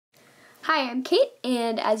Hi, I'm Kate,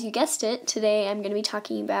 and as you guessed it, today I'm going to be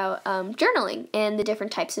talking about journaling and the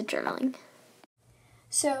different types of journaling.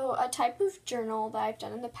 So, a type of journal that I've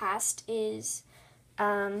done in the past is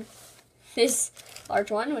this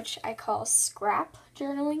large one, which I call scrap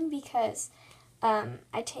journaling, because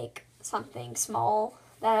I take something small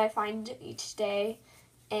that I find each day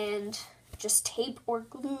and just tape or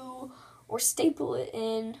glue or staple it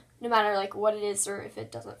in, no matter like what it is or if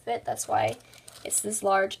it doesn't fit. That's why it's this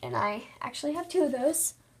large, and I actually have two of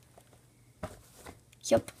those.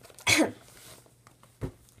 Yup.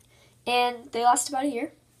 And they last about a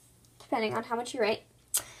year, depending on how much you write.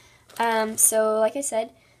 So like I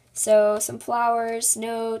said, some flowers,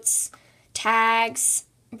 notes, tags,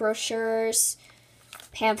 brochures,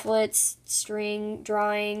 pamphlets, string,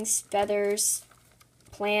 drawings, feathers,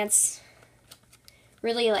 plants,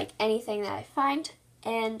 really like anything that I find.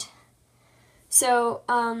 And so,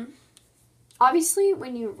 obviously,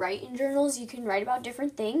 when you write in journals, you can write about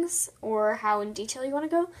different things or how in detail you want to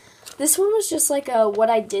go. This one was just like what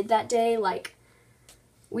I did that day. Like,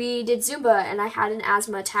 we did Zumba and I had an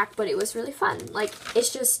asthma attack, but it was really fun. Like,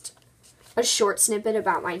 it's just a short snippet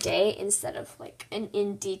about my day instead of like an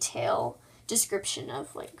in-detail description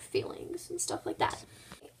of like feelings and stuff like that.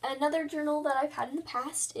 Another journal that I've had in the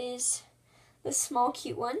past is this small,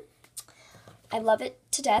 cute one. I love it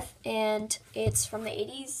to death, and it's from the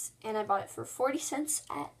 80s, and I bought it for 40 cents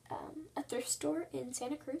at a thrift store in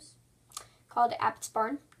Santa Cruz called Abbott's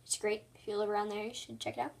Barn. It's great. If you live around there, you should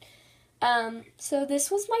check it out. So this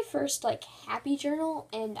was my first, like, happy journal,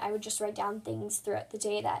 and I would just write down things throughout the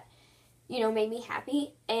day that, made me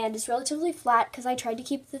happy, and it's relatively flat because I tried to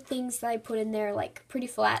keep the things that I put in there, like, pretty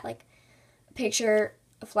flat, like a picture,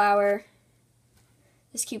 a flower,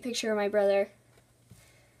 this cute picture of my brother,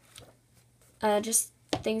 just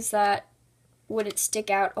things that wouldn't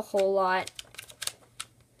stick out a whole lot.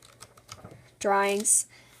 Drawings.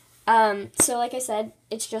 So like I said,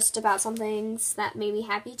 it's just about some things that made me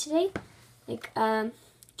happy today. Like,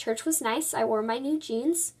 church was nice. I wore my new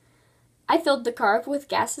jeans. I filled the car up with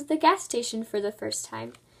gas at the gas station for the first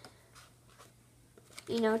time.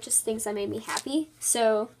 Just things that made me happy.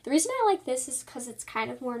 So the reason I like this is because it's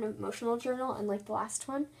kind of more an emotional journal, unlike the last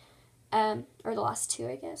one. Or the last two,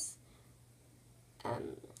 I guess.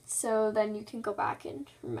 So then you can go back and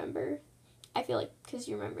remember, I feel like, because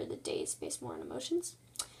you remember the days based more on emotions.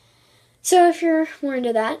 So if you're more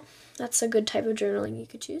into that, that's a good type of journaling you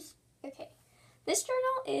could choose. Okay, this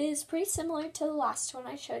journal is pretty similar to the last one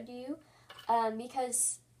I showed you,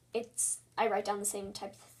 because I write down the same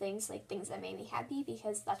type of things, like things that made me happy,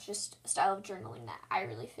 because that's just a style of journaling that I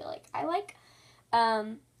really feel like I like.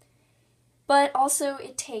 But also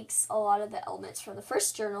it takes a lot of the elements from the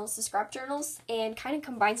first journals, the scrap journals, and kind of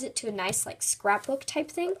combines it to a nice like scrapbook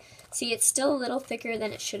type thing. See, it's still a little thicker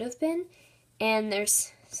than it should have been, and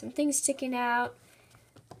there's some things sticking out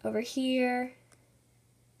over here.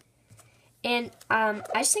 And I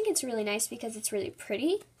just think it's really nice because it's really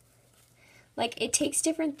pretty. Like, it takes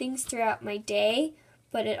different things throughout my day,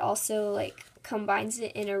 but it also like combines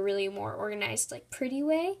it in a really more organized, like pretty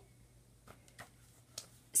way.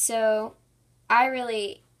 So I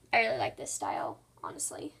really like this style,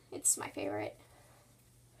 honestly. It's my favorite.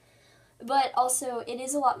 But also, it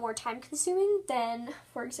is a lot more time consuming than,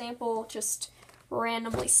 for example, just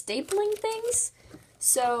randomly stapling things.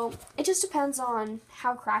 So it just depends on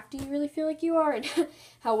how crafty you really feel like you are and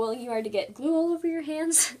how willing you are to get glue all over your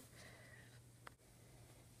hands.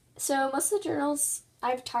 So most of the journals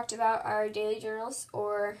I've talked about are daily journals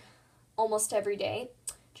or almost everyday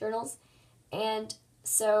journals. And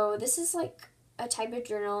so this is like a type of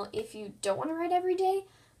journal if you don't want to write every day.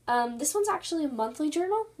 This one's actually a monthly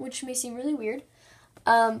journal, which may seem really weird.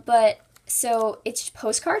 But so it's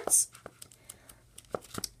postcards.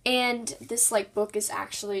 And this like book is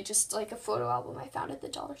actually just like a photo album I found at the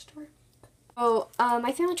dollar store. Oh,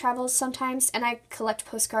 my family travels sometimes, and I collect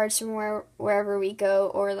postcards from wherever we go,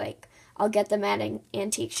 or like I'll get them at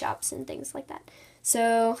antique shops and things like that.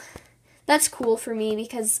 So that's cool for me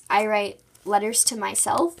because I write letters to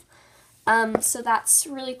myself. So that's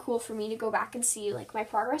really cool for me to go back and see like my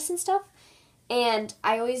progress and stuff. And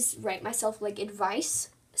I always write myself like advice.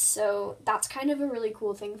 So that's kind of a really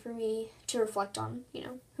cool thing for me to reflect on,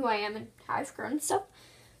 who I am and how I've grown and stuff.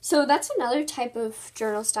 So that's another type of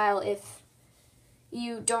journal style if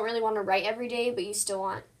you don't really want to write every day, but you still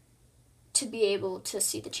want to be able to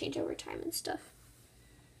see the change over time and stuff.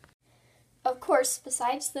 Of course,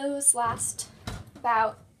 besides those last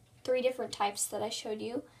about 3 different types that I showed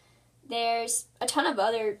you, there's a ton of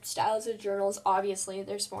other styles of journals. Obviously,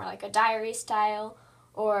 there's more like a diary style,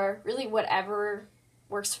 or really whatever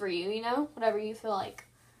works for you, whatever you feel like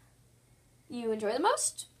you enjoy the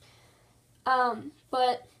most.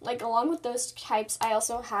 But like along with those types, I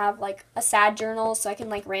also have like a sad journal, so I can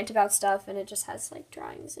like rant about stuff, and it just has like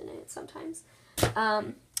drawings in it sometimes.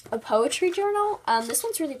 A poetry journal. This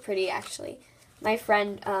one's really pretty actually. My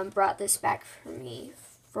friend brought this back for me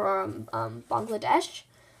from Bangladesh.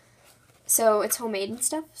 So it's homemade and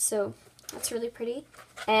stuff, so that's really pretty.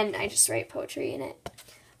 And I just write poetry in it.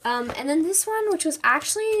 And then this one, which was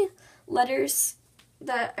actually letters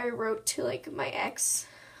that I wrote to like my ex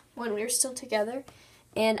when we were still together.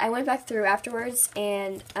 And I went back through afterwards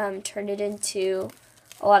and turned it into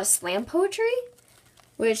a lot of slam poetry,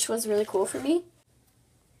 which was really cool for me.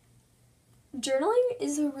 Journaling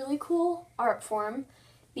is a really cool art form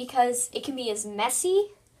because it can be as messy,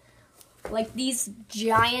 like these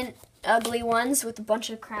giant ugly ones with a bunch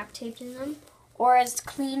of crap taped in them, or as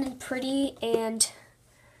clean and pretty and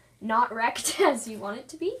not wrecked as you want it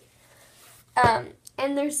to be.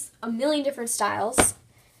 And there's a million different styles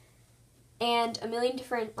and a million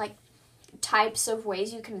different like types of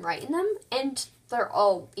ways you can write in them, and they're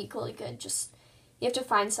all equally good. Just you have to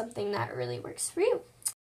find something that really works for you.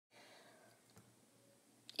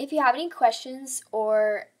 If you have any questions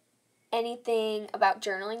or anything about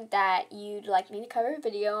journaling that you'd like me to cover a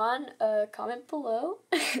video on, comment below.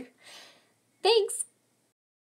 Thanks!